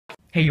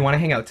Hey, you wanna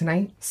hang out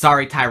tonight?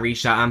 Sorry,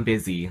 Tyresha, I'm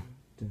busy.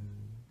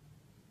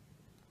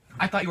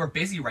 I thought you were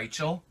busy,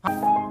 Rachel. When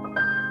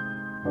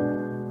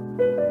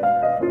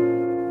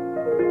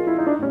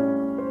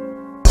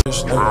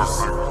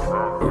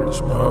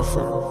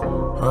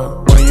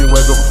you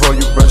wake up before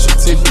you brush your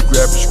teeth, you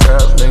grab your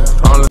scrap,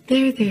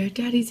 nigga. There,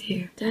 Daddy's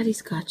here.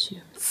 Daddy's got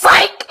you.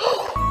 Psych!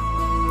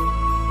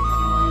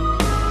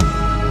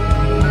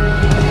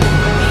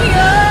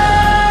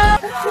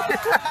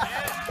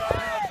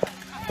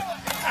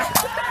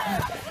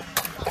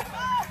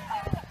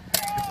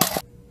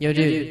 Yo,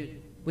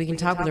 dude, we can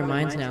talk with our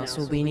minds now,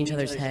 so we'll be in each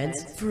other's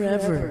heads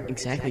forever.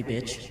 Exactly,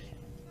 bitch.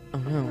 Oh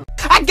no.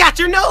 I got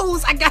your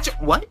nose! I got your—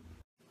 what?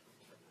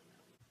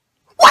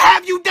 What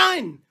have you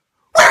done?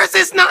 Where's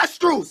his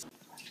nostrils?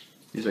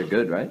 These are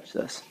good, right,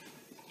 Sis?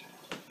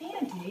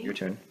 Andy. Your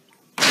turn.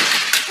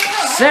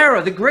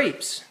 Sarah, the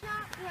grapes!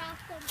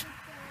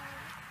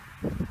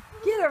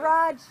 Get it,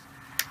 Raj!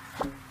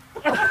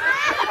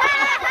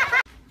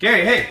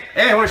 Gary, hey,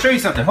 I want to show you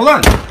something. Hold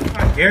on. Come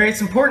on, Gary,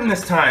 it's important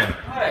this time.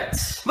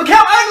 What? Look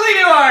how ugly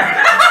you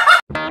are!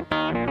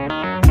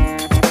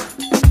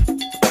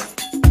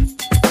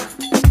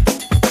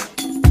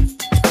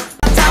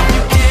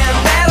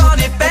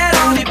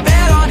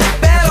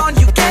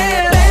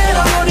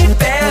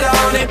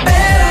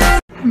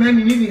 Man,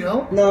 you need any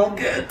help? No, I'm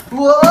good.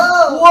 Whoa!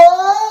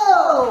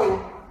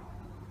 Whoa!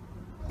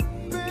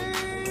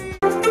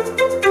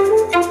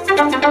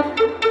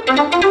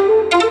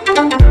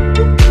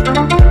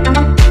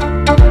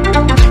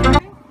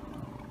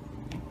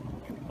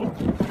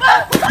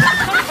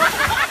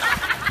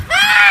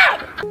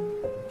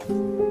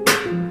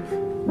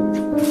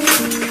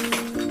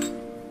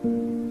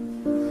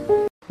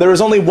 There is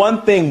only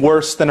one thing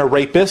worse than a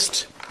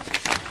rapist.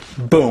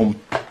 Boom.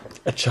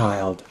 A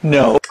child.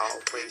 No.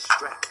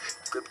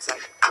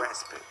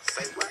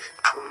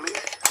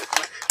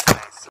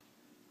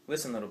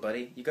 Listen, little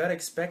buddy, you gotta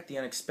expect the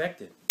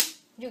unexpected.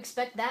 You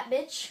expect that,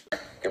 bitch?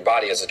 Your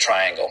body is a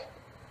triangle,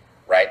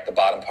 right? The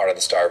bottom part of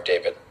the Star of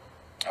David.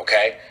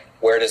 Okay?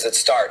 Where does it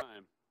start?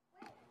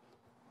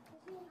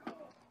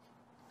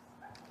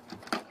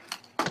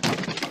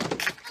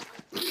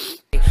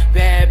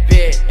 Bad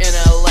bit in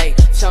LA.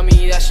 Tell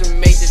me that should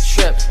make the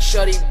trip.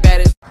 Shorty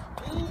bad as.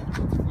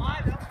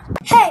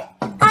 Hey,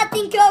 I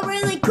think you're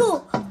really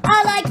cool.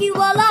 I like you a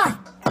lot.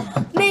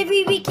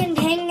 Maybe we can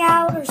hang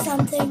out or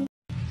something.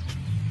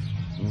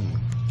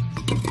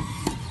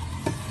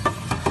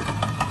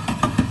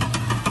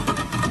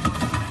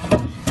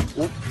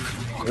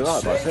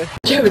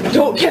 Kevin,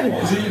 don't,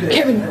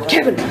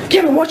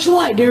 Kevin, watch the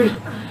light, dude.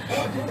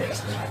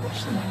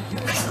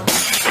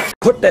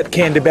 Put that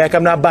candy back.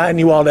 I'm not buying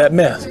you all that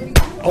mess.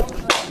 Oh,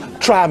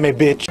 try me,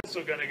 bitch.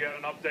 Also going to get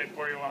an update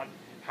for you on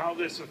how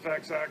this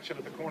affects action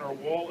at the corner of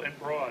Wall and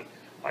Broad.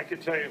 I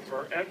can tell you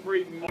for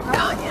every moment.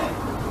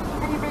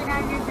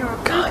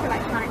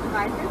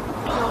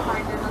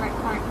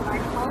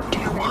 Do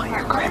you want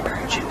your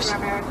cranberry juice?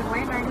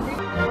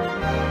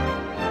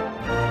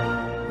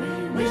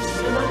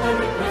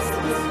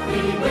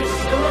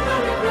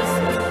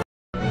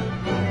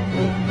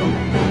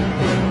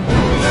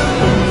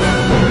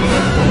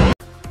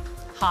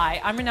 Hi,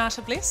 I'm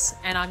Renata Bliss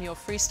and I'm your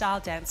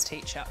freestyle dance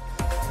teacher.